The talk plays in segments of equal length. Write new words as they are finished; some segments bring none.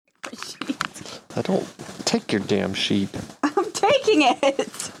I don't take your damn sheep. I'm taking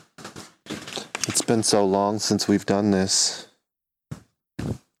it. It's been so long since we've done this.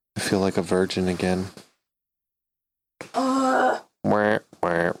 I feel like a virgin again. Wah, wah,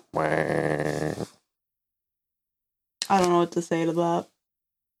 wah. I don't know what to say to that.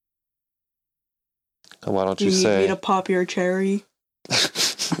 Why don't Do you you need say... me to pop your cherry?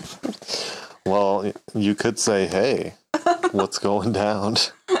 Well, you could say, hey, what's going down?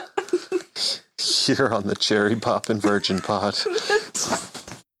 You're on the Cherry Poppin' Virgin Pod.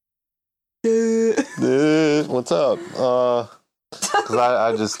 What's up? 'Cause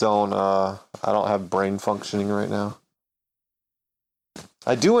I just don't, I don't have brain functioning right now.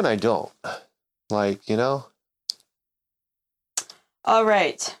 I do and I don't. Like, you know? All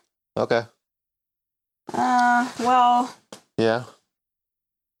right. Okay. Well... Yeah?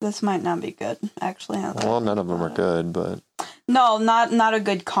 This might not be good, actually. Well, none of them are good, but... No, not a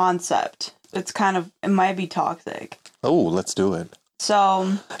good concept. It's kind of... It might be toxic. Oh, let's do it.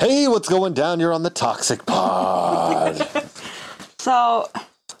 So... Hey, what's going down? You're on the Toxic Pod. So,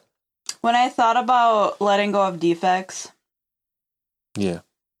 when I thought about letting go of defects... Yeah.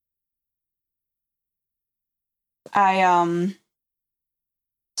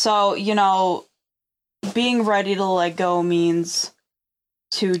 So, you know, being ready to let go means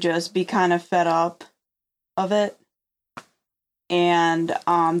to just be kind of fed up of it. And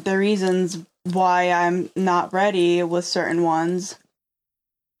the reasons why I'm not ready with certain ones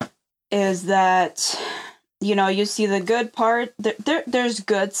is that, you know, you see the good part. There's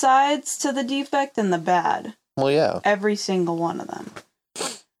good sides to the defect and the bad. Well, yeah. Every single one of them.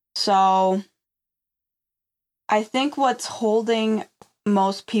 So, I think what's holding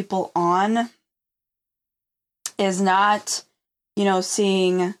most people on is not, you know,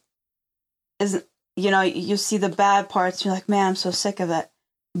 you see the bad parts, you're like, man, I'm so sick of it.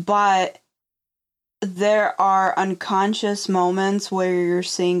 But there are unconscious moments where you're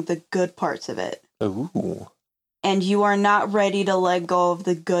seeing the good parts of it. Ooh. And you are not ready to let go of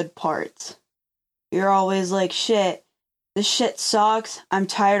the good parts. You're always like, shit, this shit sucks. I'm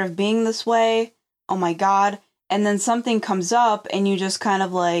tired of being this way. Oh my God. And then something comes up and you just kind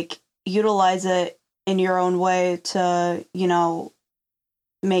of like utilize it in your own way to, you know,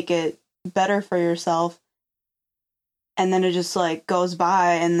 make it better for yourself. And then it just like goes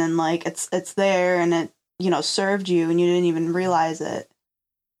by and then like it's there and it, you know, served you and you didn't even realize it.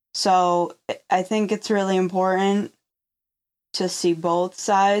 So I think it's really important to see both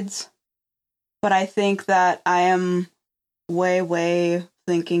sides. But I think that I am way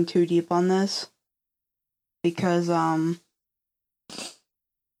thinking too deep on this. Because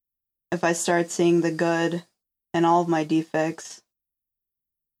if I start seeing the good in all of my defects,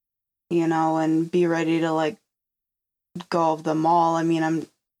 you know, and be ready to like go of them all, I mean,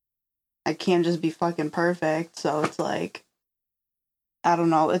 I can't just be fucking perfect, so it's like, I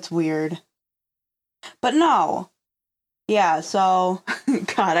don't know, it's weird. But no. Yeah, so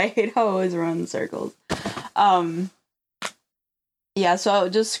God, I hate how I always run in circles. Yeah, so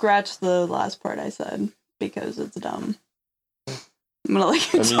just scratch the last part I said. Because it's dumb. I'm gonna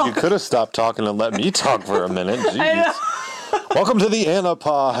let you talk. You could have stopped talking and let me talk for a minute. Jeez. I know. Welcome to the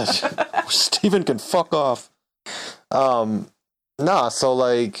Anapod. Steven can fuck off. Nah, so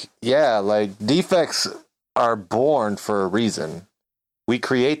like, yeah, like defects are born for a reason. We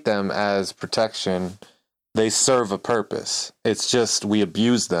create them as protection. They serve a purpose. It's just we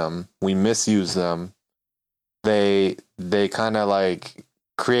abuse them. We misuse them. They kind of like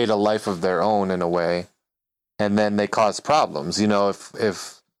create a life of their own in a way. And then they cause problems. You know,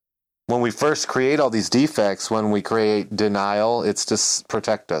 if when we first create all these defects, when we create denial, it's to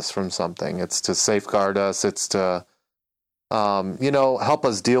protect us from something. It's to safeguard us. It's to, you know, help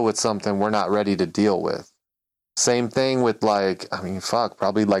us deal with something we're not ready to deal with. Same thing with like, I mean,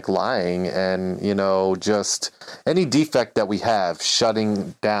 probably like lying and, you know, just any defect that we have,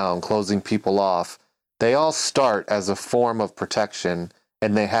 shutting down, closing people off. They all start as a form of protection.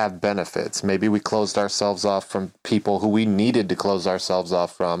 And they have benefits. Maybe we closed ourselves off from people who we needed to close ourselves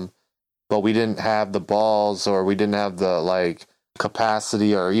off from, but we didn't have the balls or we didn't have the like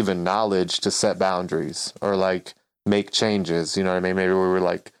capacity or even knowledge to set boundaries or like make changes. You know what I mean? Maybe we were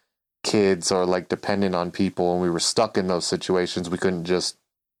like kids or like dependent on people and we were stuck in those situations we couldn't just,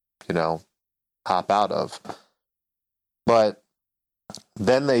 you know, hop out of. But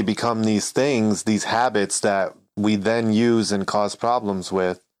then they become these things, these habits that we then use and cause problems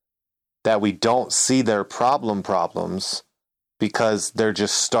with that we don't see their problems because they're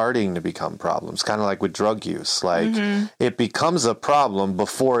just starting to become problems. Kind of like with drug use. Like it becomes a problem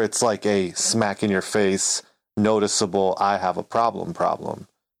before it's like a smack in your face, noticeable, I have a problem.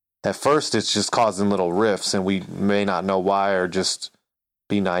 at first it's just causing little rifts, and we may not know why, or just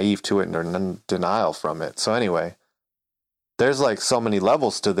be naive to it and are in denial from it. So anyway, there's like so many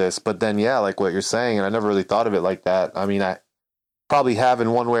levels to this, but then yeah, like what you're saying, and I never really thought of it like that. I mean, I probably have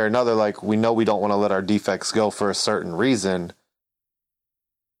in one way or another, like we know we don't want to let our defects go for a certain reason.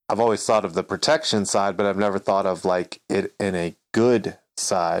 I've always thought of the protection side, but I've never thought of like it in a good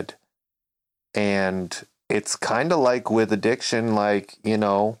side. And it's kind of like with addiction, like, you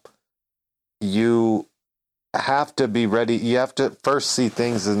know, you have to be ready. You have to first see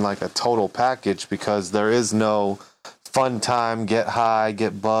things in like a total package, because there is no fun time, get high,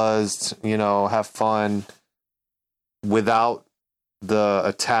 get buzzed, you know, have fun without the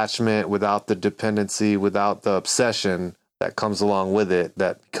attachment, without the dependency, without the obsession that comes along with it,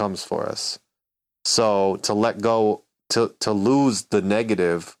 that comes for us. So to let go, to lose the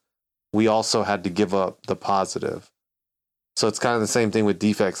negative, we also had to give up the positive. So it's kind of the same thing with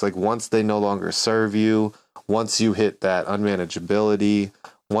defects. Like once they no longer serve you, once you hit that unmanageability,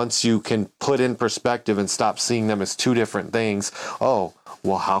 once you can put in perspective and stop seeing them as two different things. Oh,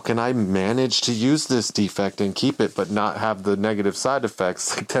 well, how can I manage to use this defect and keep it, but not have the negative side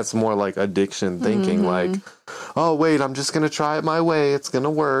effects? Like that's more like addiction thinking. Like, oh, wait, I'm just going to try it my way. It's going to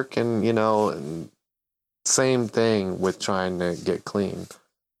work. And, you know, and same thing with trying to get clean.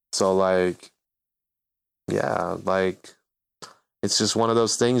 So like, yeah, like it's just one of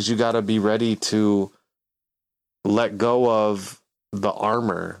those things you got to be ready to let go of the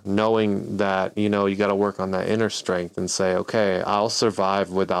armor, knowing that, you know, you got to work on that inner strength and say, okay, I'll survive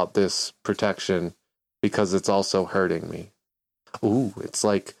without this protection because it's also hurting me. Ooh, it's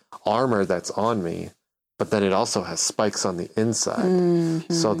like armor that's on me, but then it also has spikes on the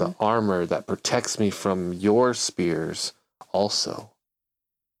inside. So the armor that protects me from your spears also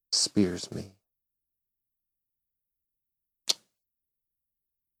spears me.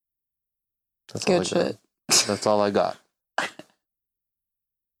 That's good shit. That's all I got.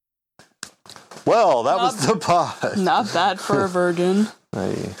 Well, that was the pod. Not bad for a virgin.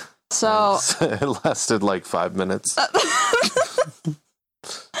 So it lasted like 5 minutes.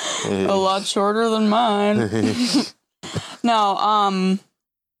 A lot shorter than mine. No,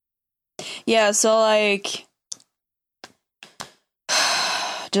 yeah, so like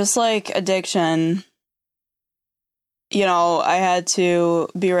just like addiction, you know, I had to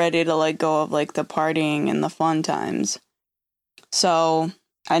be ready to let go of like the partying and the fun times. So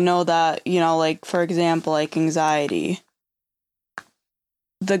I know that, you know, like, for example, like anxiety.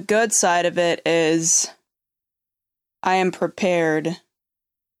 The good side of it is I am prepared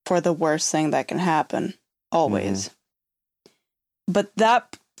for the worst thing that can happen, always. But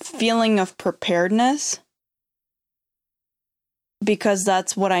that feeling of preparedness, because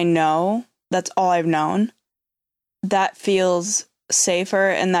that's what I know, that's all I've known, that feels safer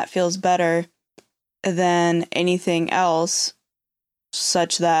and that feels better than anything else,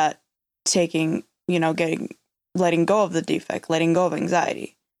 such that taking, you know, letting go of the defect, letting go of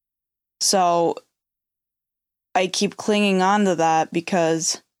anxiety. So I keep clinging on to that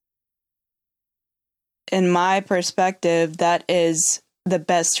because in my perspective, that is the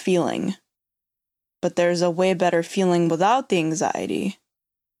best feeling. But there's a way better feeling without the anxiety,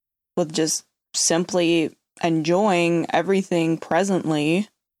 with just simply enjoying everything presently.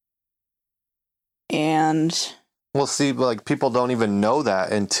 And well, see, like people don't even know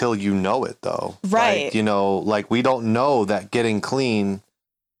that until you know it, though. Right. Like, you know, like we don't know that getting clean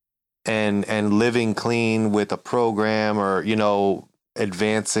and living clean with a program, or, you know,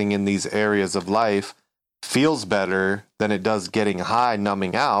 advancing in these areas of life feels better than it does getting high,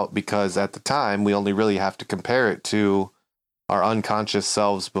 numbing out, because at the time we only really have to compare it to our unconscious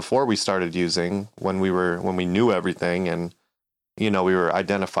selves before we started using, when we knew everything, and, you know, we were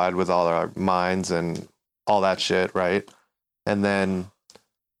identified with all our minds and all that shit, right? And then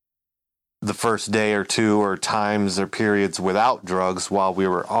the first day or two, or times or periods without drugs while we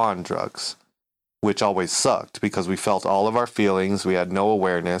were on drugs, which always sucked because we felt all of our feelings. We had no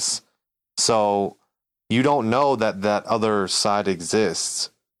awareness. So you don't know that that other side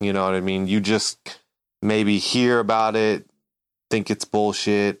exists. You know what I mean? You just maybe hear about it, think it's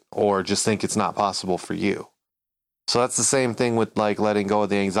bullshit, or just think it's not possible for you. So that's the same thing with like letting go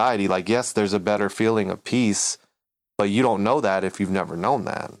of the anxiety. Like, yes, there's a better feeling of peace, but you don't know that if you've never known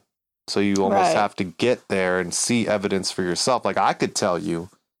that. So you almost have to get there and see evidence for yourself. Like I could tell you,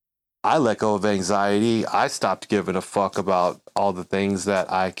 I let go of anxiety. I stopped giving a fuck about all the things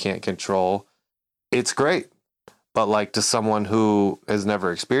that I can't control. It's great. But like to someone who has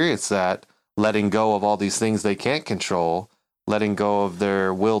never experienced that, letting go of all these things they can't control, letting go of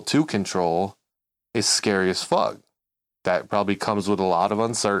their will to control is scary as fuck. that probably comes with a lot of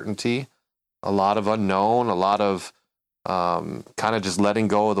uncertainty, a lot of unknown, a lot of kind of just letting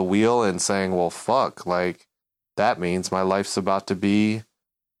go of the wheel and saying, well, fuck, like that means my life's about to be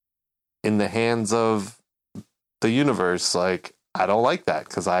in the hands of the universe. Like, I don't like that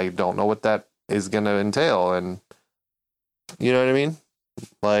because I don't know what that is going to entail. And you know what I mean?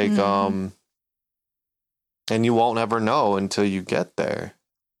 Like, and you won't ever know until you get there.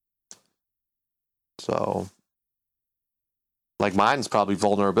 So, like, mine's probably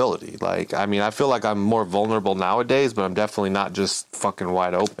vulnerability. Like, I mean, I feel like I'm more vulnerable nowadays, but I'm definitely not just fucking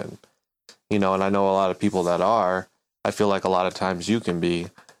wide open. You know, and I know a lot of people that are. I feel like a lot of times you can be.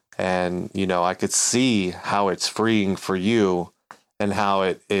 And, you know, I could see how it's freeing for you and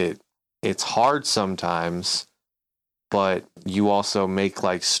how it's hard sometimes, but you also make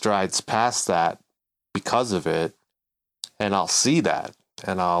like strides past that because of it. And I'll see that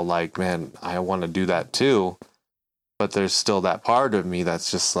and I'll like, man, I want to do that too. But there's still that part of me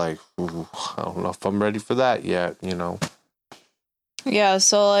that's just like, I don't know if I'm ready for that yet, you know? Yeah,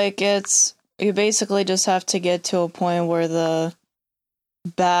 so like you basically just have to get to a point where the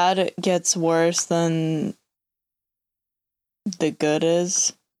bad gets worse than the good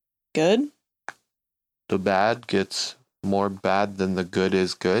is good. The bad gets more bad than the good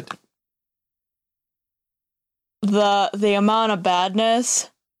is good. The amount of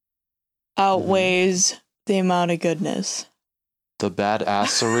badness outweighs the amount of goodness. The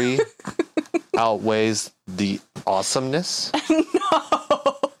badassery outweighs the awesomeness.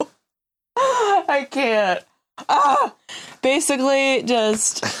 No, I can't. Basically,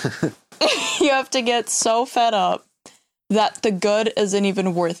 just you have to get so fed up that the good isn't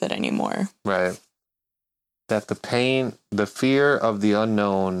even worth it anymore. Right. That the pain, the fear of the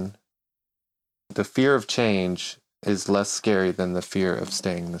unknown, the fear of change is less scary than the fear of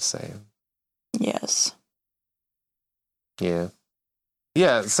staying the same. Yes. Yeah.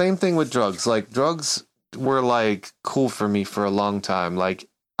 Yeah, same thing with drugs. Like, drugs were, like, cool for me for a long time. Like,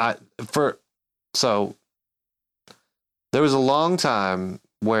 so there was a long time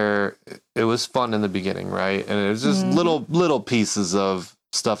where it was fun in the beginning, right? And it was just little pieces of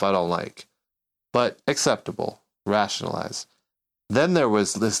stuff I don't like, but acceptable, rationalized. Then there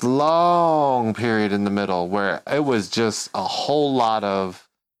was this long period in the middle where it was just a whole lot of,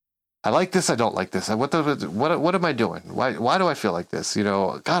 I like this, I don't like this. What am I doing? Why do I feel like this? You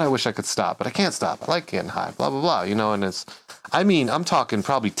know, God, I wish I could stop, but I can't stop. I like getting high, blah, blah, blah. You know, and I'm talking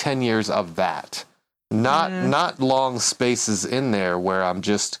probably 10 years of that. Not long spaces in there where I'm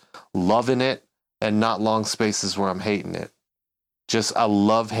just loving it and not long spaces where I'm hating it. Just a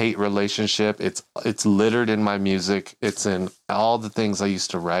love-hate relationship. It's littered in my music. It's in all the things I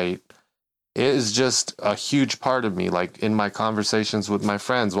used to write. It is just a huge part of me, like in my conversations with my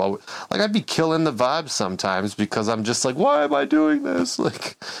friends. Like I'd be killing the vibes sometimes because I'm just like, why am I doing this?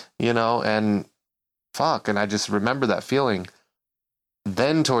 Like, you know, and fuck. And I just remember that feeling.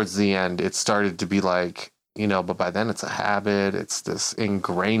 Then towards the end, it started to be like, you know, but by then it's a habit. It's this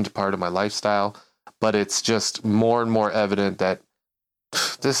ingrained part of my lifestyle. But it's just more and more evident that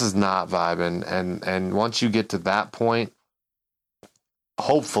this is not vibing. And once you get to that point,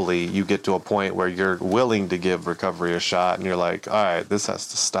 hopefully you get to a point where you're willing to give recovery a shot and you're like, all right, this has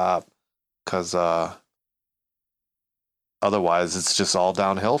to stop because otherwise it's just all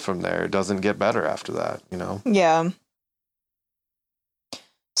downhill from there. It doesn't get better after that, you know? Yeah.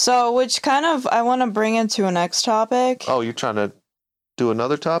 So, which kind of I want to bring into a next topic. Oh, you're trying to do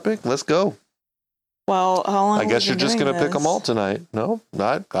another topic? Let's go. Well, how long? I guess you're just going to pick them all tonight. No,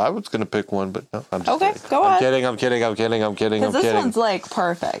 not. I was going to pick one, but no, I'm just okay. kidding. Go ahead. I'm kidding. Because this one's like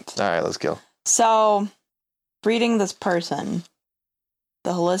perfect. All right, let's go. So, reading this person,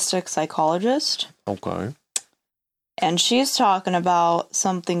 the holistic psychologist. Okay. And she's talking about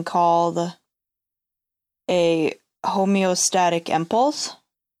something called a homeostatic impulse,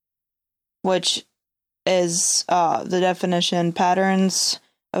 which is the definition: patterns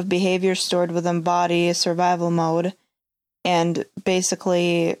of behavior stored within body survival mode, and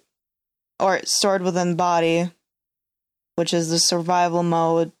basically, or stored within body, which is the survival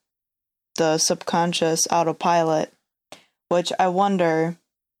mode, the subconscious autopilot, which I wonder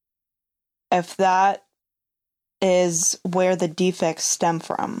if that is where the defects stem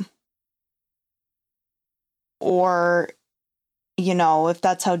from. Or, you know, if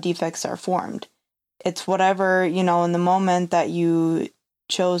that's how defects are formed. It's whatever, you know, in the moment that you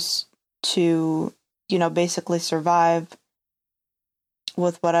chose to, you know, basically survive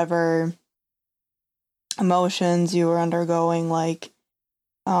with whatever emotions you were undergoing, like,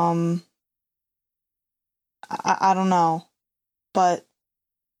 I don't know, but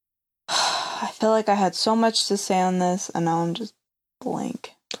I feel like I had so much to say on this, and now I'm just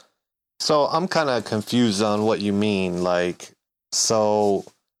blank. So I'm kind of confused on what you mean. Like, so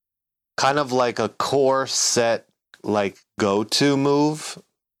kind of like a core set, like go-to move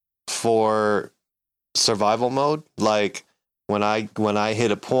for survival mode. Like when I hit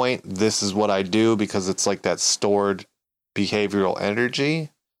a point, this is what I do because it's like that stored behavioral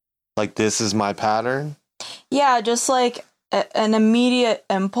energy. Like this is my pattern. Yeah, just like an immediate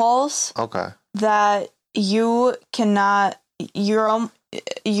impulse. Okay. That you cannot.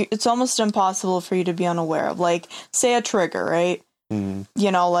 It's almost impossible for you to be unaware of. Like, say a trigger, right? Mm-hmm.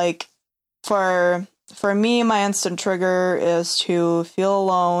 You know, like for me, my instant trigger is to feel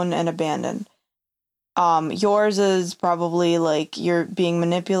alone and abandoned. Yours is probably like you're being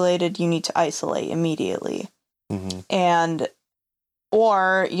manipulated. You need to isolate immediately, and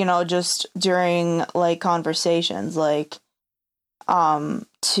or just during like conversations, like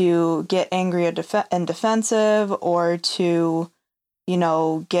to get angry and defensive, or to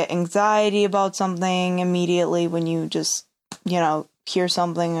get anxiety about something immediately when you just hear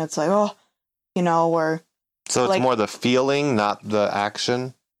something. It's like, oh, or so it's like, more the feeling, not the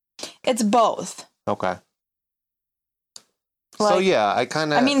action. It's both. Okay. Like, so yeah,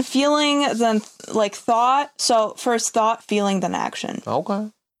 I mean feeling, then like thought. So first thought, feeling, then action. Okay.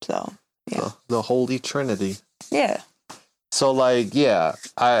 So yeah, the Holy Trinity. Yeah. So like, yeah,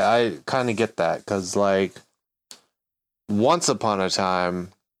 I kind of get that, because like once upon a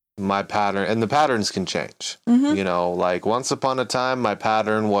time, my pattern, and the patterns can change. Like once upon a time, my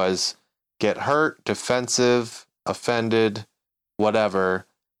pattern was get hurt, defensive, offended, whatever.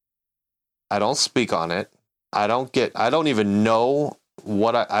 I don't speak on it. I don't even know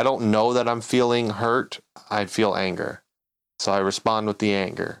I don't know that I'm feeling hurt. I feel anger. So I respond with the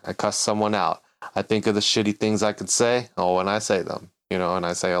anger. I cuss someone out. I think of the shitty things I could say. Oh, and I say them, and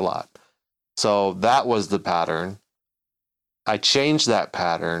I say a lot. So that was the pattern. I changed that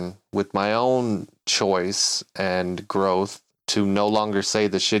pattern with my own choice and growth to no longer say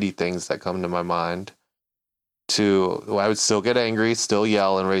the shitty things that come to my mind. I would still get angry, still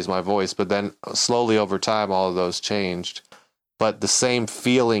yell and raise my voice, but then slowly over time, all of those changed. But the same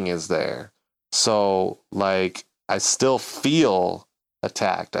feeling is there. So, like, I still feel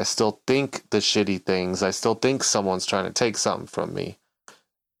attacked. I still think the shitty things. I still think someone's trying to take something from me.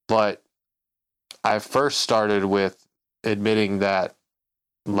 But I first started with admitting that,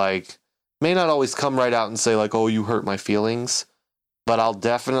 like, may not always come right out and say, like, oh, you hurt my feelings, but I'll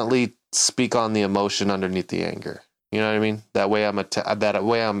definitely speak on the emotion underneath the anger. You know what I mean? That way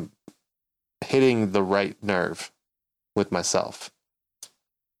I'm hitting the right nerve with myself.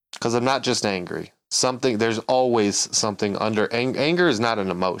 Because I'm not just angry. There's always something under. Anger is not an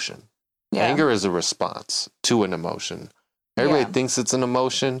emotion. Yeah. Anger is a response to an emotion. Everybody thinks it's an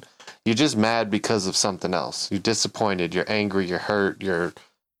emotion. You're just mad because of something else. You're disappointed. You're angry. You're hurt. You're,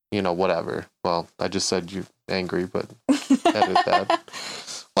 whatever. Well, I just said you're angry, but edit that.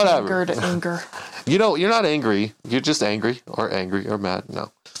 Whatever. Anger to anger. You're not angry. You're just angry or mad.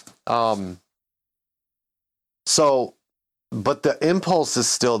 No. So, but the impulse is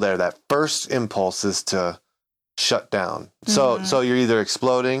still there. That first impulse is to shut down. So you're either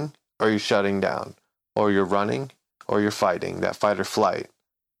exploding or you're shutting down, or you're running or you're fighting, that fight or flight.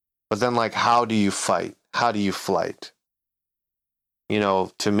 But then, like, how do you fight? How do you flight?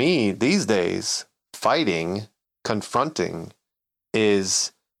 To me, these days, fighting, confronting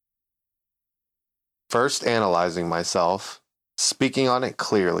is first analyzing myself, speaking on it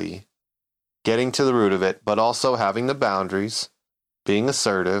clearly, getting to the root of it, but also having the boundaries, being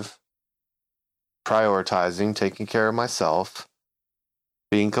assertive, prioritizing, taking care of myself,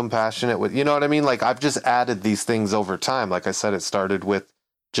 being compassionate with, you know what I mean? Like, I've just added these things over time. Like I said, it started with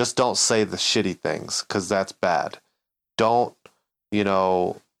just don't say the shitty things, because that's bad. Don't,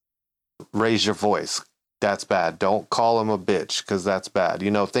 raise your voice. That's bad. Don't call him a bitch, because that's bad.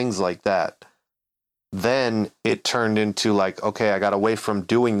 Things like that. Then it turned into like, okay, I got away from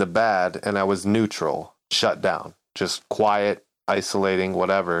doing the bad, and I was neutral, shut down, just quiet, isolating,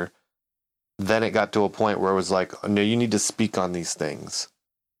 whatever. Then it got to a point where it was like, no, you need to speak on these things.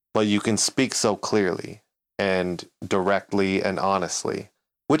 But you can speak so clearly and directly and honestly,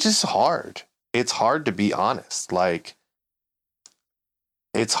 which is hard. It's hard to be honest. Like,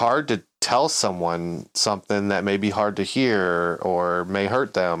 it's hard to tell someone something that may be hard to hear or may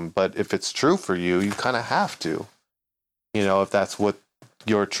hurt them. But if it's true for you, you kind of have to, if that's what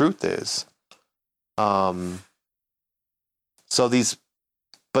your truth is. But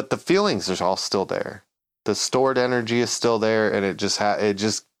the feelings are all still there. The stored energy is still there, and it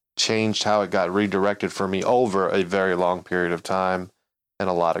just changed how it got redirected for me over a very long period of time and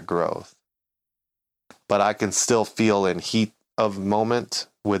a lot of growth. but I can still feel in heat of moment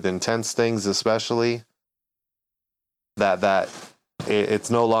with intense things, especially that it's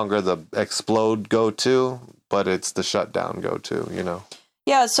no longer the explode go-to, but it's the shutdown go-to, you know?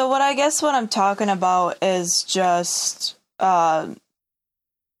 Yeah, so what I'm talking about is just, so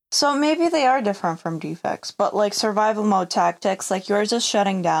maybe they are different from defects, but like survival mode tactics, like yours is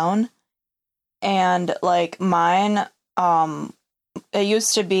shutting down, and like mine, it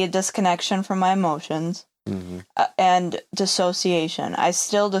used to be a disconnection from my emotions, and dissociation. I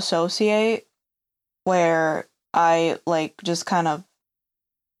still dissociate, where I like just kind of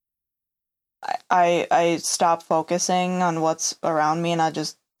I stop focusing on what's around me and I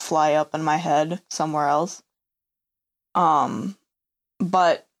just fly up in my head somewhere else.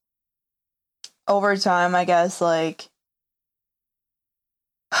 But over time, I guess, like,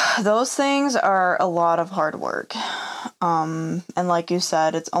 those things are a lot of hard work. And like you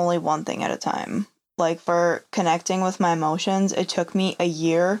said, it's only one thing at a time. Like, for connecting with my emotions, it took me a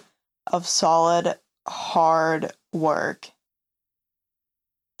year of solid, hard work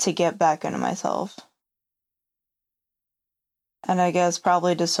to get back into myself. And I guess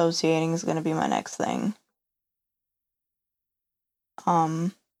probably dissociating is going to be my next thing.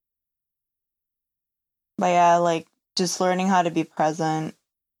 But yeah, like, just learning how to be present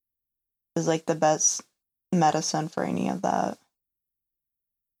is like the best medicine for any of that.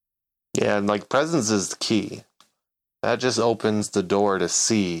 Yeah, and like presence is the key. That just opens the door to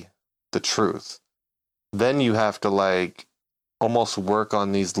see the truth. Then you have to like almost work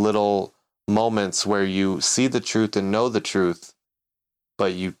on these little moments where you see the truth and know the truth,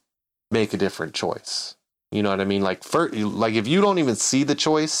 but you make a different choice. You know what I mean? Like, like if you don't even see the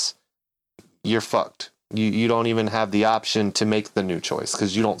choice, you're fucked. You don't even have the option to make the new choice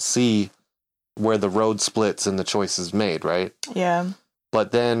because you don't see where the road splits and the choice is made, right? Yeah.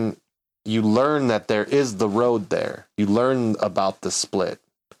 But then you learn that there is the road there. You learn about the split.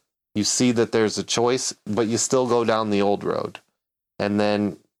 You see that there's a choice, but you still go down the old road. And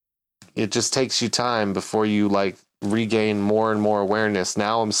then it just takes you time before you like regain more and more awareness.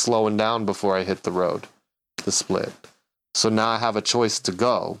 Now I'm slowing down before I hit the road, the split. So now I have a choice to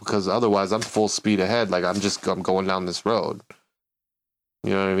go because otherwise I'm full speed ahead. Like I'm going down this road. You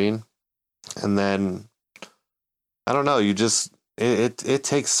know what I mean? And then I don't know, you just it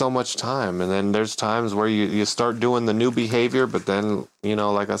takes so much time. And then there's times where you start doing the new behavior, but then, you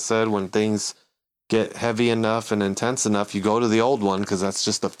know, like I said, when things get heavy enough and intense enough, you go to the old one because that's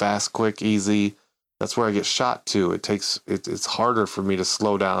just a fast, quick, easy. That's where I get shot to. It's harder for me to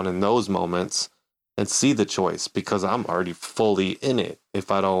slow down in those moments and see the choice because I'm already fully in it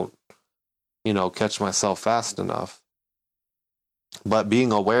if I don't, you know, catch myself fast enough. But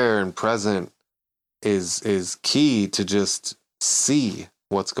being aware and present is key to just see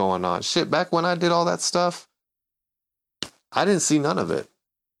what's going on. Shit, back when I did all that stuff, I didn't see none of it.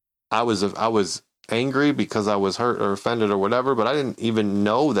 I was angry because I was hurt or offended or whatever, but I didn't even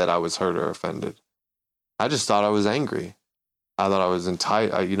know that I was hurt or offended. I just thought I was angry. I thought I was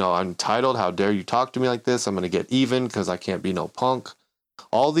entitled. You know, I'm entitled. How dare you talk to me like this? I'm going to get even because I can't be no punk.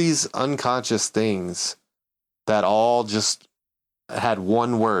 All these unconscious things that all just had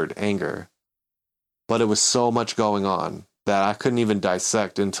one word, anger. But it was so much going on that I couldn't even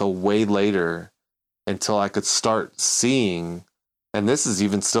dissect until way later, until I could start seeing. And this is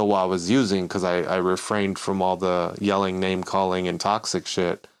even still while I was using, because I refrained from all the yelling, name calling, and toxic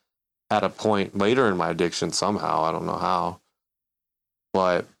shit at a point later in my addiction somehow. I don't know how.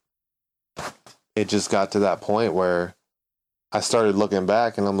 But it just got to that point where I started looking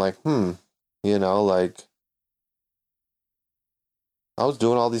back and I'm like, you know, like I was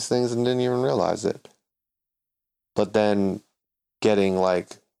doing all these things and didn't even realize it. But then getting like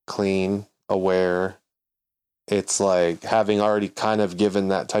clean, aware, it's like having already kind of given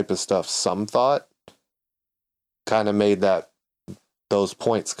that type of stuff some thought, kind of made those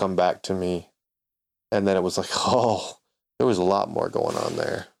points come back to me. And then it was like, oh, there was a lot more going on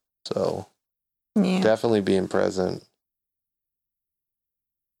there. So definitely being present.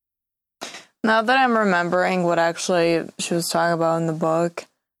 Now that I'm remembering what actually she was talking about in the book,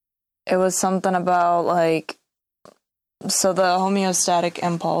 it was something about like, so the homeostatic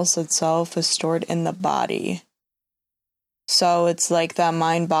impulse itself is stored in the body. So it's like that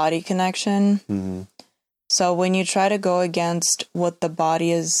mind-body connection. Mm-hmm. So when you try to go against what the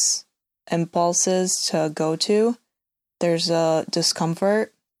body's impulse is to go to, there's a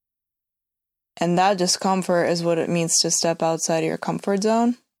discomfort. And that discomfort is what it means to step outside of your comfort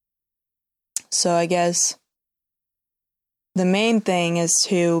zone. So I guess the main thing is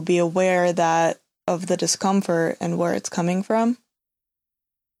to be aware of the discomfort and where it's coming from.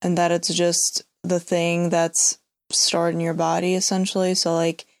 And that it's just the thing that's stored in your body, essentially. So,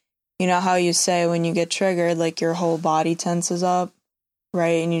 like, you know how you say when you get triggered, like, your whole body tenses up,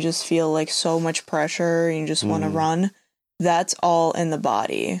 right? And you just feel, like, so much pressure and you just want to run. That's all in the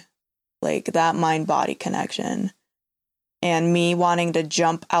body. Like, that mind-body connection. And me wanting to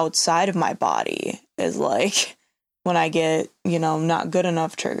jump outside of my body is, like, when I get, you know, not good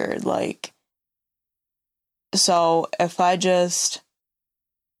enough triggered. Like, so if I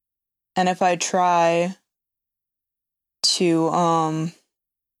try to, I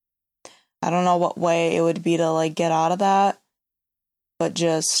don't know what way it would be to, like, get out of that, but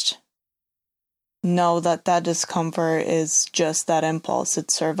just know that that discomfort is just that impulse.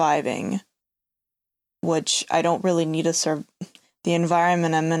 It's surviving, which I don't really need to the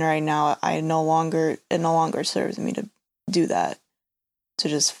environment I'm in right now. It no longer serves me to do that, to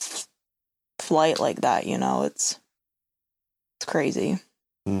just flight like that, you know. It's crazy.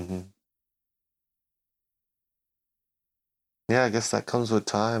 Yeah, I guess that comes with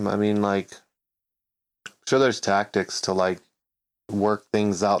time. I mean, like, I'm sure there's tactics to, like, work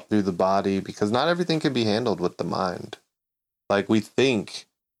things out through the body, because not everything can be handled with the mind. Like, we think,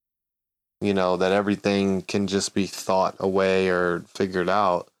 you know, that everything can just be thought away or figured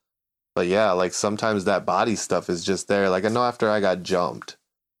out. But yeah, like, sometimes that body stuff is just there. Like, I know after I got jumped,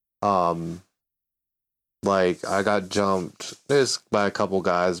 like, I got jumped by a couple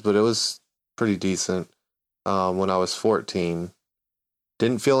guys, but it was pretty decent. When I was 14,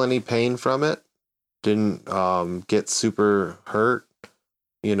 didn't feel any pain from it. Didn't get super hurt,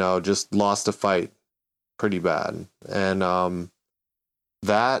 you know, just lost a fight pretty bad. And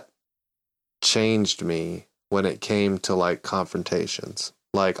that changed me when it came to, like, confrontations.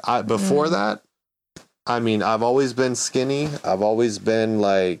 Like, before that, I mean, I've always been skinny. I've always been,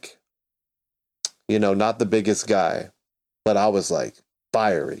 like, you know, not the biggest guy, but I was, like,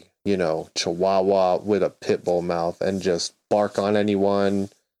 fiery, you know, chihuahua with a pit bull mouth, and just bark on anyone,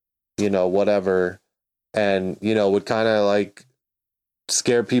 you know, whatever. And, you know, would kind of, like,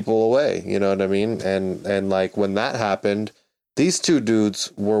 scare people away, you know what I mean? And like, when that happened, these two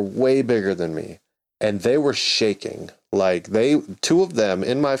dudes were way bigger than me, and they were shaking. Like, two of them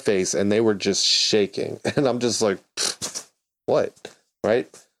in my face, and they were just shaking. And I'm just like, what? Right?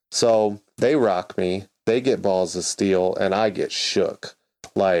 So they rock me, they get balls of steel, and I get shook.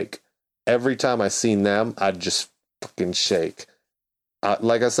 Like, every time I seen them, I'd just fucking shake.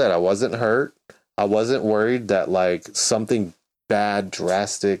 Like I said, I wasn't hurt. I wasn't worried that, like, something bad,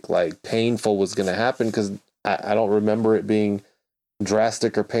 drastic, like, painful was going to happen, because I don't remember it being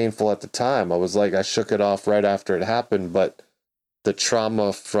drastic or painful at the time. I was like, I shook it off right after it happened, but the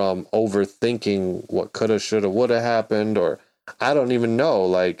trauma from overthinking what coulda, shoulda, woulda happened, or I don't even know,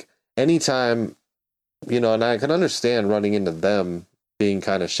 like, anytime, you know, and I can understand running into them being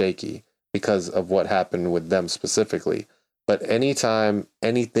kind of shaky because of what happened with them specifically. But anytime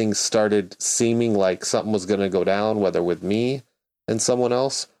anything started seeming like something was going to go down, whether with me and someone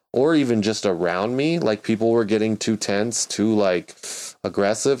else, or even just around me, like, people were getting too tense, too, like,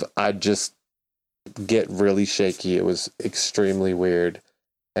 aggressive, I'd just get really shaky. It was extremely weird.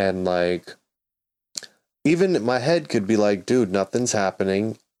 And, like, even my head could be like, dude, nothing's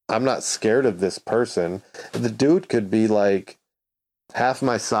happening. I'm not scared of this person. The dude could be, like, half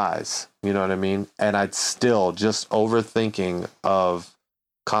my size, you know what I mean? And I'd still, just overthinking of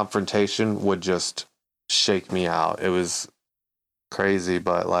confrontation would just shake me out. It was crazy,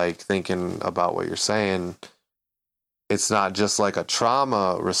 but, like, thinking about what you're saying, it's not just like a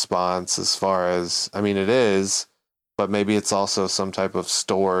trauma response, as far as, I mean, it is, but maybe it's also some type of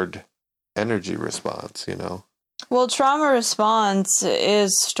stored energy response, you know? Well, trauma response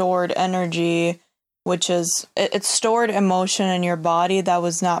is stored energy, which is, it's stored emotion in your body that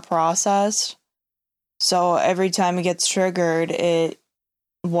was not processed. So every time it gets triggered, it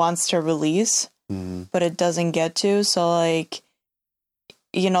wants to release, but it doesn't get to. So, like,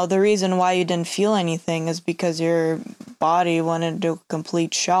 you know, the reason why you didn't feel anything is because your body went into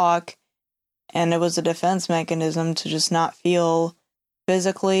complete shock, and it was a defense mechanism to just not feel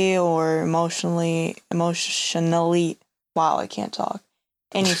physically or emotionally, wow, I can't talk,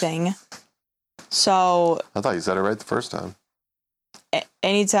 anything. So I thought you said it right the first time.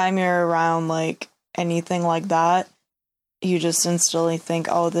 Anytime you're around, like, anything like that, you just instantly think,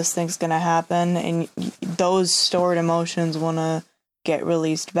 oh, this thing's gonna happen, and those stored emotions want to get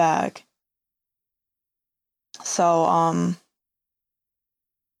released back. So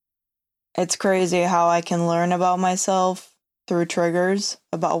it's crazy how I can learn about myself through triggers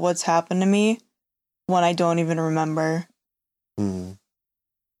about what's happened to me when I don't even remember.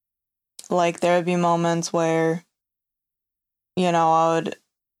 Like, there would be moments where, you know,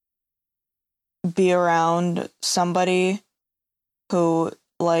 be around somebody who,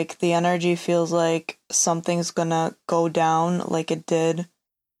 like, the energy feels like something's gonna go down like it did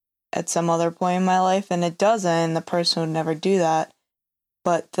at some other point in my life, and it doesn't, and the person would never do that,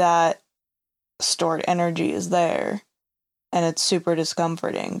 but that stored energy is there, and it's super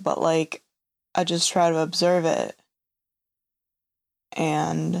discomforting, but, like, I just try to observe it,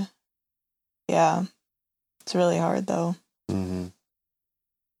 and, yeah, it's really hard, though. Mm-hmm.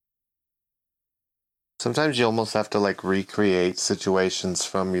 Sometimes you almost have to, like, recreate situations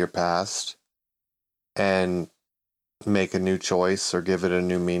from your past and make a new choice or give it a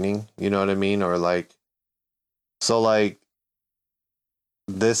new meaning. You know what I mean? Or, like, so, like,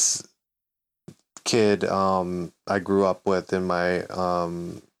 this kid I grew up with in my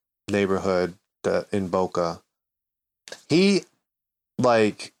neighborhood in Boca, he,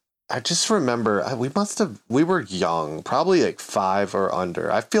 like, I just remember we were young, probably like 5 or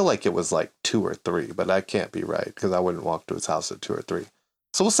under. I feel like it was like 2 or 3, but I can't be right because I wouldn't walk to his house at 2 or 3.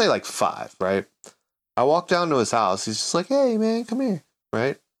 So we'll say like 5, right? I walk down to his house. He's just like, hey, man, come here,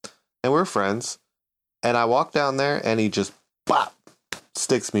 right? And we're friends. And I walk down there and he just, bop,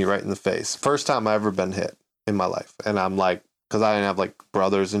 sticks me right in the face. First time I ever been hit in my life. And I'm like, because I didn't have like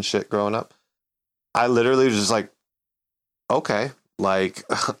brothers and shit growing up. I literally was just like, okay, like,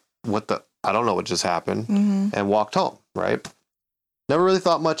 I don't know what just happened, and walked home, right? Never really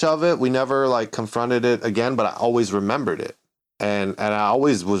thought much of it. We never like confronted it again, but I always remembered it. And I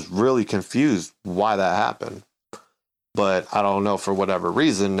always was really confused why that happened. But I don't know, for whatever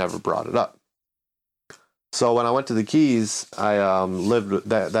reason, never brought it up. So when I went to the Keys, I lived with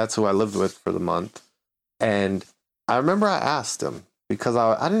that's who I lived with for the month. And I remember I asked him because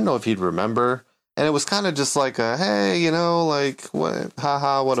I didn't know if he'd remember. And it was kind of just like a, hey, you know, like, what,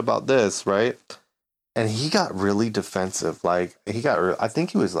 haha, what about this, right? And he got really defensive. Like, I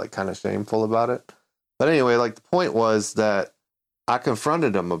think he was, like, kind of shameful about it. But anyway, like, the point was that I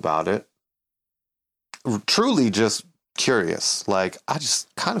confronted him about it. Truly just curious. Like, I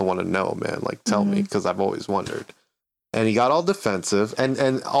just kind of want to know, man. Like, tell me, because I've always wondered. And he got all defensive.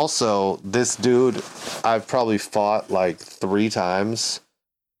 And also, this dude, I've probably fought, like, 3 times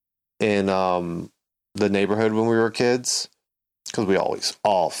in the neighborhood when we were kids, because we always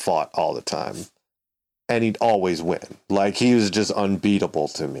all fought all the time, and he'd always win. Like, he was just unbeatable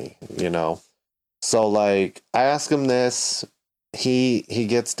to me, you know. So, like, I ask him this, he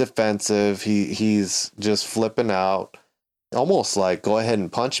gets defensive, he's just flipping out, almost like, go ahead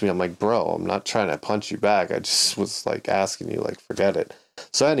and punch me. I'm like, bro, I'm not trying to punch you back, I just was like asking you, like, forget it.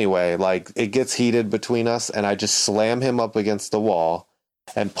 So anyway, like, it gets heated between us, and I just slam him up against the wall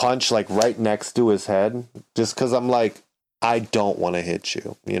and punch, like, right next to his head, just because I'm like, I don't want to hit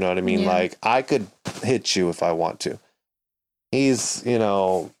you. You know what I mean? Yeah. Like, I could hit you if I want to. He's, you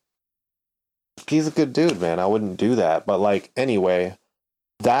know, he's a good dude, man. I wouldn't do that. But, like, anyway,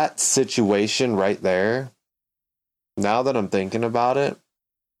 that situation right there, now that I'm thinking about it,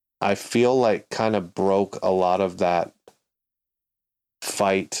 I feel like kind of broke a lot of that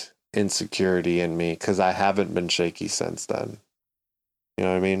fight insecurity in me, because I haven't been shaky since then. You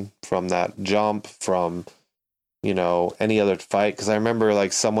know what I mean? From that jump, from, you know, any other fight. Because I remember,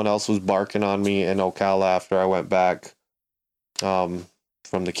 like, someone else was barking on me in Ocala after I went back from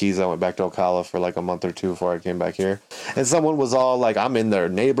the Keys. I went back to Ocala for like a month or 2 before I came back here. And someone was all like, I'm in their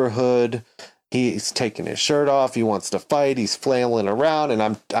neighborhood. He's taking his shirt off. He wants to fight. He's flailing around.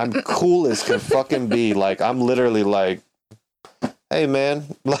 And I'm cool as can fucking be. Like, I'm literally like, hey,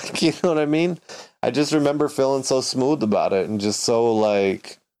 man. Like, you know what I mean? I just remember feeling so smooth about it and just so,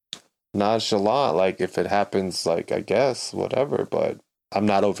 like, nonchalant. Like, if it happens, like, I guess, whatever. But I'm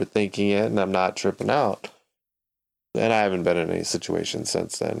not overthinking it and I'm not tripping out. And I haven't been in any situation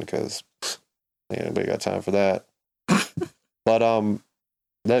since then because ain't anybody got time for that. But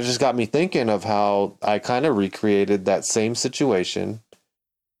that just got me thinking of how I kind of recreated that same situation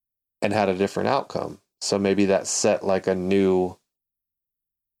and had a different outcome. So maybe that set like a new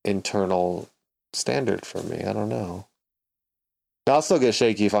internal standard for me. I don't know. I'll still get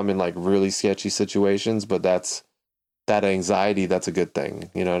shaky if I'm in like really sketchy situations, but that anxiety, that's a good thing.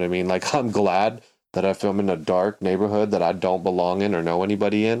 You know what I mean? Like, I'm glad that if I'm in a dark neighborhood that I don't belong in or know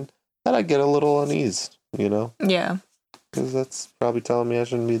anybody in, that I get a little uneased, you know? Yeah. Because that's probably telling me I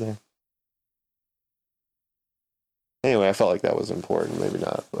shouldn't be there. Anyway, I felt like that was important. Maybe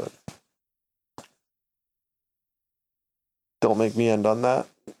not, but don't make me end on that.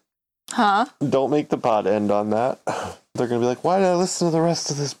 Huh? Don't make the pod end on that. They're going to be like, why did I listen to the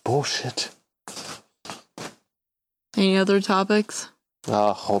rest of this bullshit? Any other topics?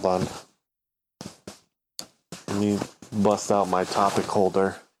 Hold on. Let me bust out my topic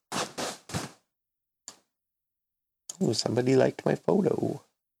holder. Oh, somebody liked my photo.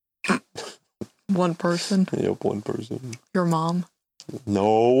 One person. Yep, one person. Your mom.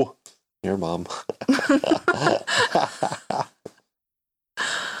 No, your mom.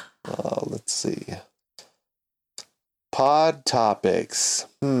 Let's see. Pod topics.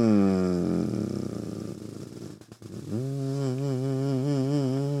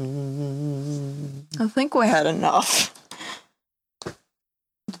 I think we had enough.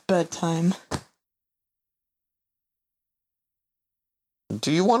 It's bedtime. Do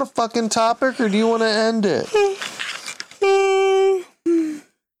you want a fucking topic or do you want to end it?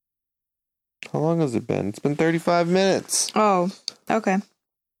 How long has it been? It's been 35 minutes. Oh, okay.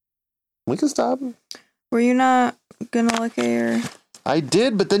 We can stop. Were you not gonna look at your... I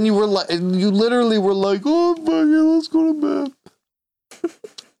did, but then you were like, you literally were like, oh, fuck it, let's go to bed.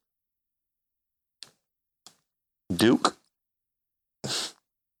 Duke?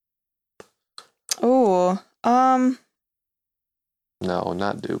 Oh, No,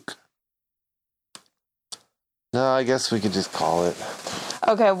 not Duke. No, I guess we could just call it.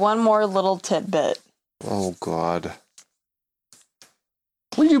 okay, one more little tidbit. Oh, God.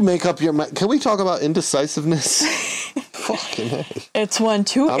 When you make up your mind, can we talk about indecisiveness? Fucking hey. It's when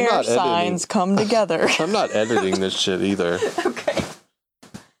two I'm air not signs editing. come together. I'm not editing this shit either. Okay.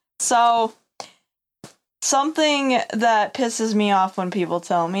 So, something that pisses me off when people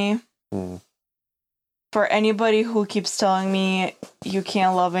tell me, for anybody who keeps telling me you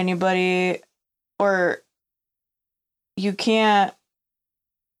can't love anybody, or you can't,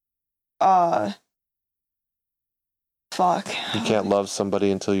 fuck. You can't love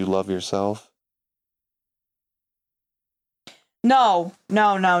somebody until you love yourself. No.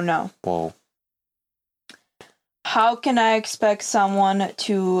 Whoa. How can I expect someone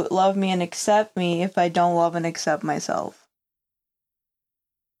to love me and accept me if I don't love and accept myself?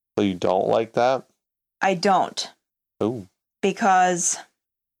 So you don't like that? I don't. Oh. Because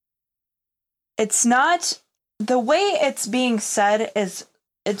it's not, the way it's being said is,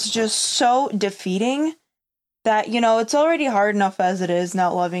 it's just so defeating that, you know, it's already hard enough as it is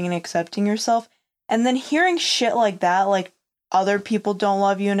not loving and accepting yourself. And then hearing shit like that, like other people don't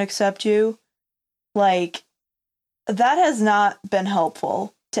love you and accept you, like, that has not been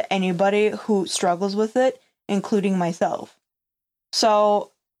helpful to anybody who struggles with it, including myself.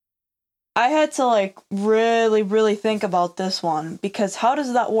 So I had to like really, really think about this one, because how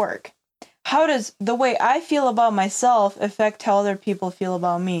does that work? How does the way I feel about myself affect how other people feel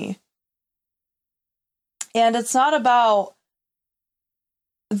about me? And it's not about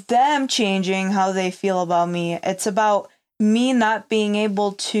them changing how they feel about me. It's about me not being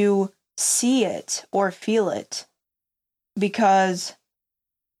able to see it or feel it. Because,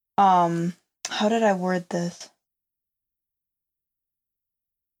 how did I word this?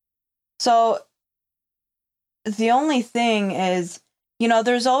 So, the only thing is, you know,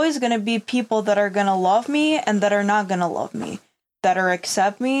 there's always going to be people that are going to love me and that are not going to love me. That are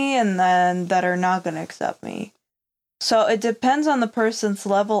accept me and then that are not going to accept me. So, it depends on the person's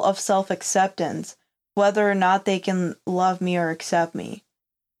level of self-acceptance, whether or not they can love me or accept me.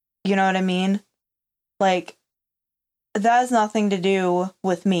 You know what I mean? Like, that has nothing to do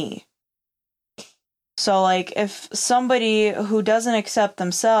with me. So, like, if somebody who doesn't accept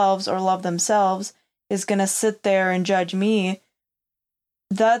themselves or love themselves is gonna sit there and judge me,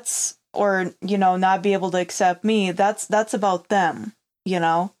 that's, or, you know, not be able to accept me, that's about them, you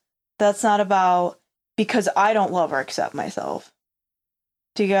know? That's not about, because I don't love or accept myself.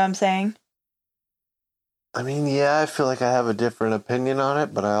 Do you get what I'm saying? I mean, yeah, I feel like I have a different opinion on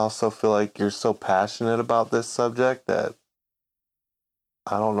it, but I also feel like you're so passionate about this subject that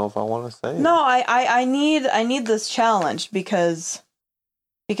I don't know if I want to say it. No, I need this challenge because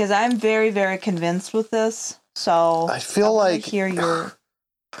I'm very, very convinced with this. So I feel like hear your...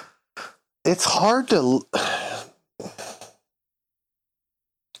 it's hard to.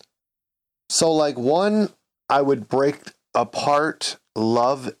 So, like, one, I would break apart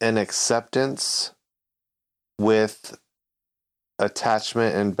love and acceptance with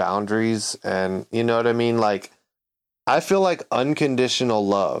attachment and boundaries, and you know what I mean? Like, I feel like unconditional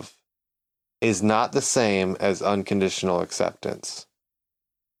love is not the same as unconditional acceptance.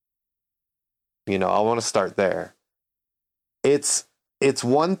 You know, I want to start there. It's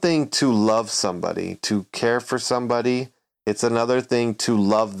one thing to love somebody, to care for somebody. It's another thing to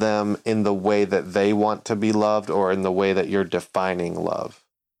love them in the way that they want to be loved or in the way that you're defining love.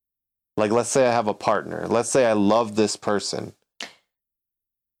 Like, let's say I have a partner. Let's say I love this person.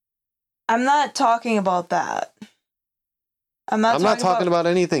 I'm not talking about that. I'm not talking about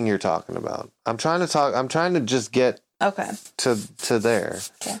anything you're talking about. I'm trying to just get okay to there.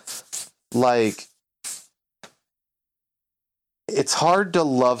 Okay. Like, it's hard to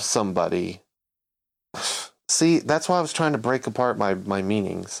love somebody. See, that's why I was trying to break apart my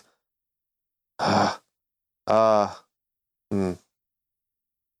meanings.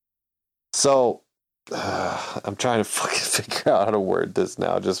 So, I'm trying to fucking figure out how to word this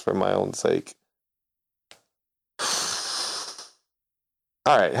now, just for my own sake.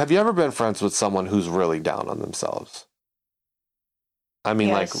 All right, have you ever been friends with someone who's really down on themselves? I mean,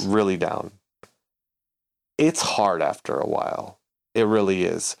 Yes. like, really down. It's hard after a while. It really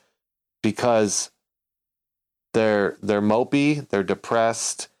is. Because they're mopey, they're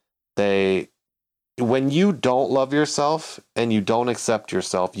depressed, when you don't love yourself and you don't accept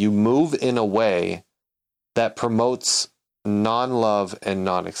yourself, you move in a way that promotes non-love and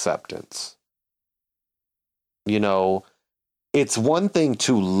non-acceptance. You know, it's one thing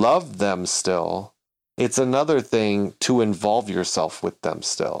to love them still. It's another thing to involve yourself with them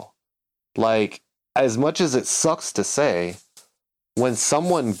still. Like, as much as it sucks to say, when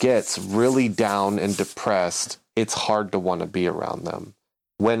someone gets really down and depressed, it's hard to want to be around them.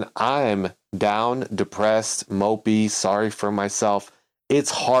 When I'm down, depressed, mopey, sorry for myself, it's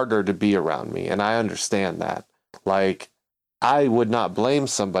harder to be around me. And I understand that. Like, I would not blame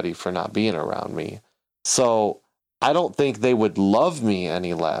somebody for not being around me. So I don't think they would love me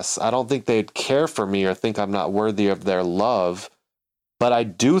any less. I don't think they'd care for me or think I'm not worthy of their love. But I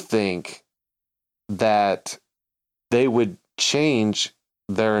do think that they would change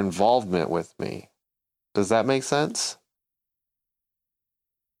their involvement with me. Does that make sense?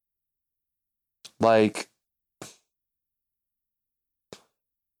 Like,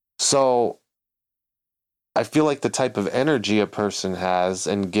 so I feel like the type of energy a person has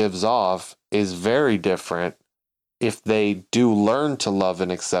and gives off is very different if they do learn to love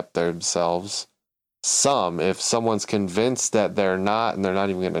and accept themselves. If someone's convinced that they're not and they're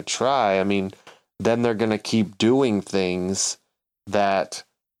not even going to try, I mean, then they're going to keep doing things that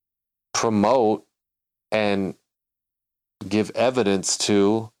promote and give evidence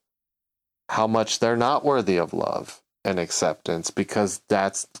to how much they're not worthy of love and acceptance, because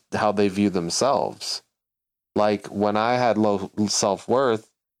that's how they view themselves. Like, when I had low self-worth,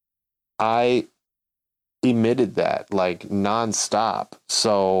 I emitted that like nonstop.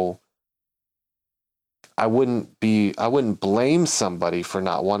 So I wouldn't blame somebody for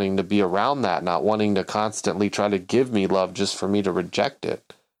not wanting to be around that, not wanting to constantly try to give me love just for me to reject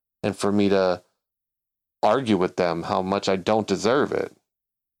it and for me to argue with them how much I don't deserve it.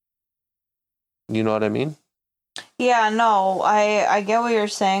 You know what I mean? Yeah, no, I get what you're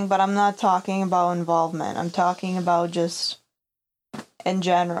saying, but I'm not talking about involvement. I'm talking about just in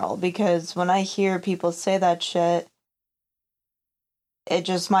general, because when I hear people say that shit,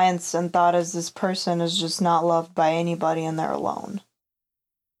 my instant thought is this person is just not loved by anybody and they're alone.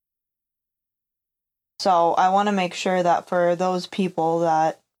 So I want to make sure that for those people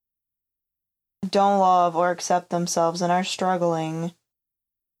that don't love or accept themselves and are struggling,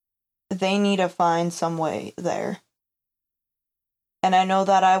 they need to find some way there. And I know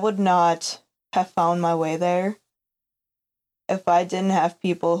that I would not have found my way there if I didn't have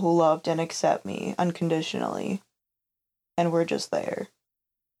people who loved and accept me unconditionally and were just there.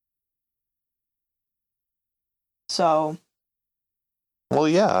 So. Well,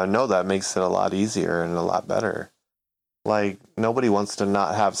 yeah, I know that makes it a lot easier and a lot better. Like, nobody wants to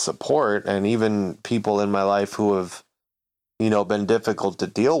not have support, and even people in my life who have, been difficult to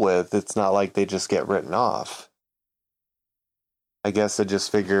deal with, it's not like they just get written off. I guess I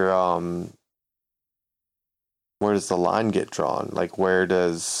just figure, where does the line get drawn? Like, where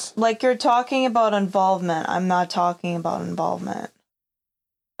does... Like, you're talking about involvement. I'm not talking about involvement.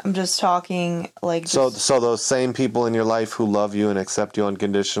 I'm just talking, like... So those same people in your life who love you and accept you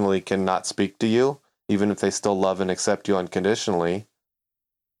unconditionally cannot speak to you, even if they still love and accept you unconditionally,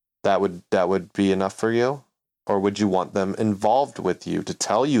 that would be enough for you? Or would you want them involved with you, to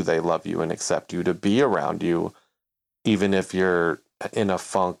tell you they love you and accept you, to be around you, even if you're in a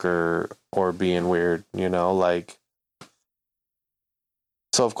funk or being weird, like...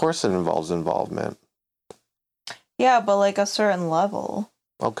 So of course it involves involvement. Yeah, but like a certain level.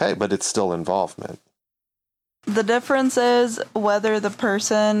 Okay, but it's still involvement. The difference is whether the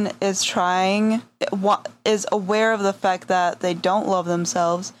person is is aware of the fact that they don't love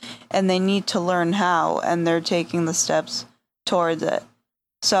themselves and they need to learn how, and they're taking the steps towards it.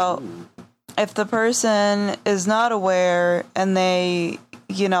 So if the person is not aware and they're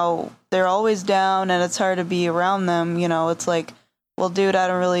always down and it's hard to be around them, it's like, well, dude, I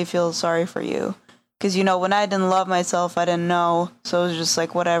don't really feel sorry for you. Because, when I didn't love myself, I didn't know. So it was just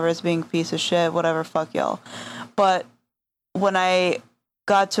like, whatever, it's being a piece of shit, whatever, fuck y'all. But when I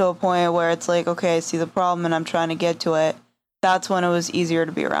got to a point where it's like, okay, I see the problem and I'm trying to get to it, that's when it was easier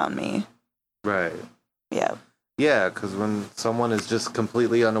to be around me. Right. Yeah. Yeah, because when someone is just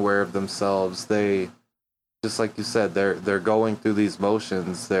completely unaware of themselves, they, just like you said, they're going through these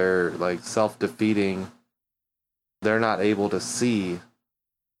motions. They're like self-defeating. They're not able to see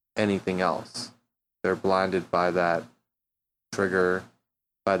anything else. They're blinded by that trigger,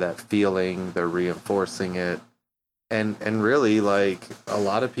 by that feeling. They're reinforcing it. And really, like, a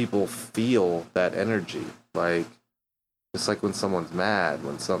lot of people feel that energy. Like, just like when someone's mad,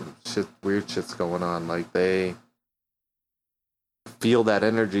 when some weird shit's going on, like, they feel that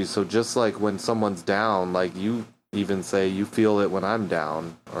energy. So just like when someone's down, like, you even say you feel it when I'm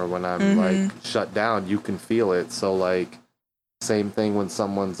down, or when I'm like shut down, you can feel it. So like, same thing when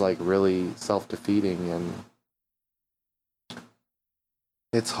someone's like really self-defeating, and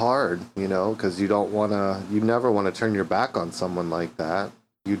it's hard, you know, because you never want to turn your back on someone like that.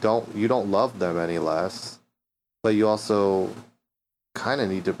 You don't love them any less, but you also kind of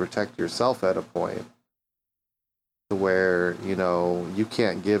need to protect yourself at a point to where, you know, you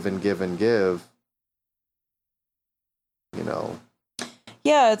can't give and give and give, you know.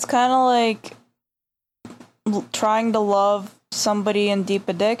 Yeah, it's kind of like trying to love somebody in deep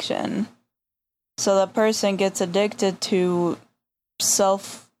addiction. So that person gets addicted to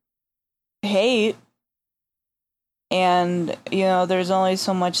self-hate, and, you know, there's only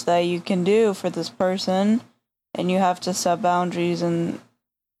so much that you can do for this person, and you have to set boundaries and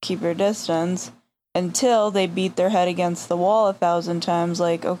keep your distance until they beat their head against the wall 1,000 times,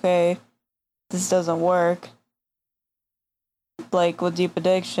 like, okay, this doesn't work. Like with deep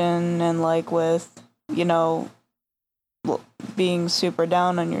addiction, and like with, you know, being super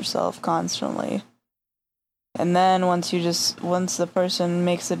down on yourself constantly. And then once the person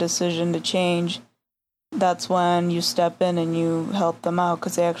makes a decision to change, that's when you step in and you help them out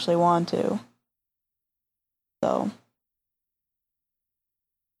because they actually want to. So.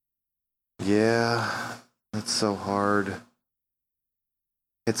 Yeah, it's so hard.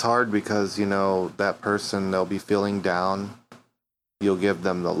 It's hard because, you know, that person, they'll be feeling down. You'll give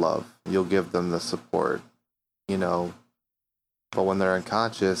them the love. You'll give them the support, you know. But when they're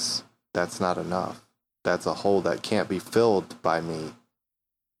unconscious, that's not enough. That's a hole that can't be filled by me,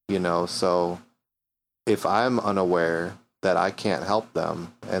 you know. So if I'm unaware that I can't help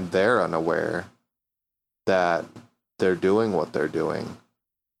them, and they're unaware that they're doing what they're doing,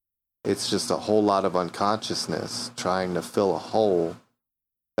 it's just a whole lot of unconsciousness trying to fill a hole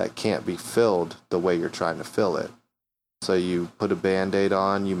that can't be filled the way you're trying to fill it. So you put a Band-Aid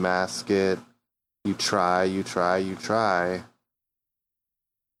on, you mask it, you try,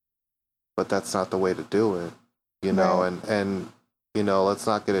 but that's not the way to do it, you know. Right. And you know, let's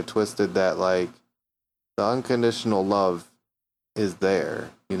not get it twisted that, like, the unconditional love is there,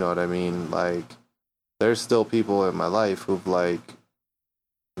 you know what I mean? Like, there's still people in my life who've, like,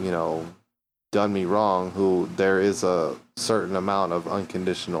 you know, done me wrong, who there is a certain amount of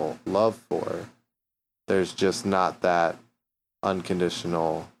unconditional love for. There's just not that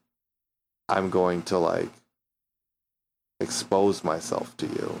unconditional, I'm going to, like, expose myself to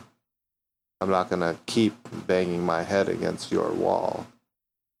you. I'm not going to keep banging my head against your wall.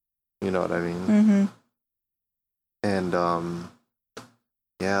 You know what I mean? Mm-hmm. And,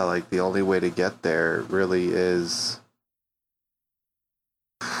 yeah, like, the only way to get there really is,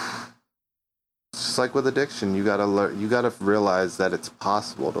 just like with addiction, you gotta realize that it's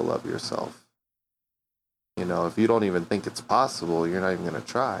possible to love yourself. You know, if you don't even think it's possible, you're not even going to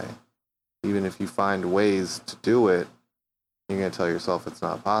try. Even if you find ways to do it, you're going to tell yourself it's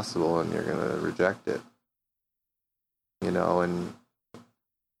not possible, and you're going to reject it. You know, and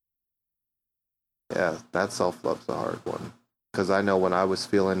yeah, that self-love's a hard one. Because I know when I was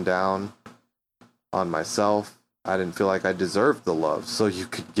feeling down on myself, I didn't feel like I deserved the love. So you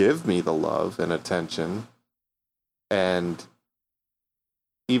could give me the love and attention, and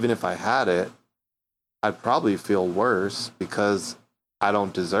even if I had it, I'd probably feel worse because I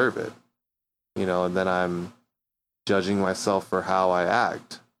don't deserve it, you know, and then I'm judging myself for how I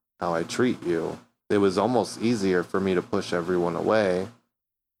act, how I treat you. It was almost easier for me to push everyone away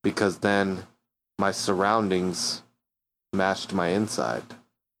because then my surroundings matched my inside.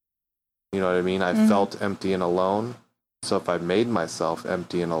 You know what I mean? I felt empty and alone. So if I made myself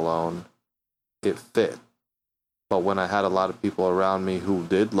empty and alone, it fit. But when I had a lot of people around me who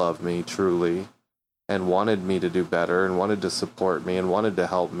did love me truly, and wanted me to do better, and wanted to support me, and wanted to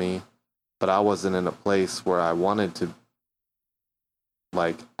help me, but I wasn't in a place where I wanted to,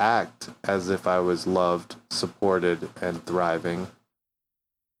 like, act as if I was loved, supported, and thriving.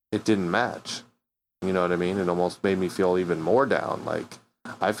 It didn't match. You know what I mean? It almost made me feel even more down. Like,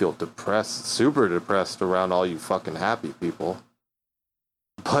 I feel depressed, super depressed around all you fucking happy people.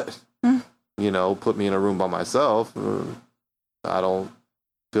 But, you know, put me in a room by myself, I don't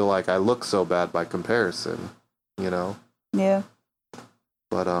feel like I look so bad by comparison, you know? Yeah.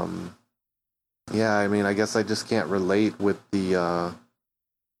 But, yeah, I mean, I guess I just can't relate with the,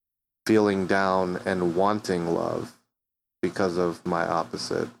 feeling down and wanting love because of my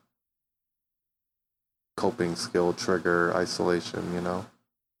opposite coping skill trigger isolation, you know?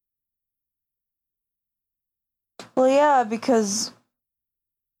 Well, yeah, because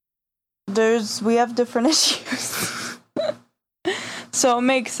we have different issues. So it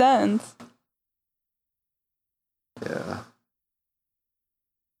makes sense. Yeah.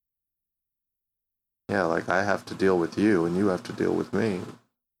 Yeah, like I have to deal with you and you have to deal with me.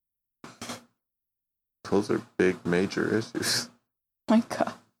 Those are big, major issues. My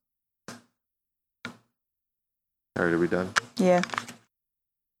God. Alright, are we done? Yeah.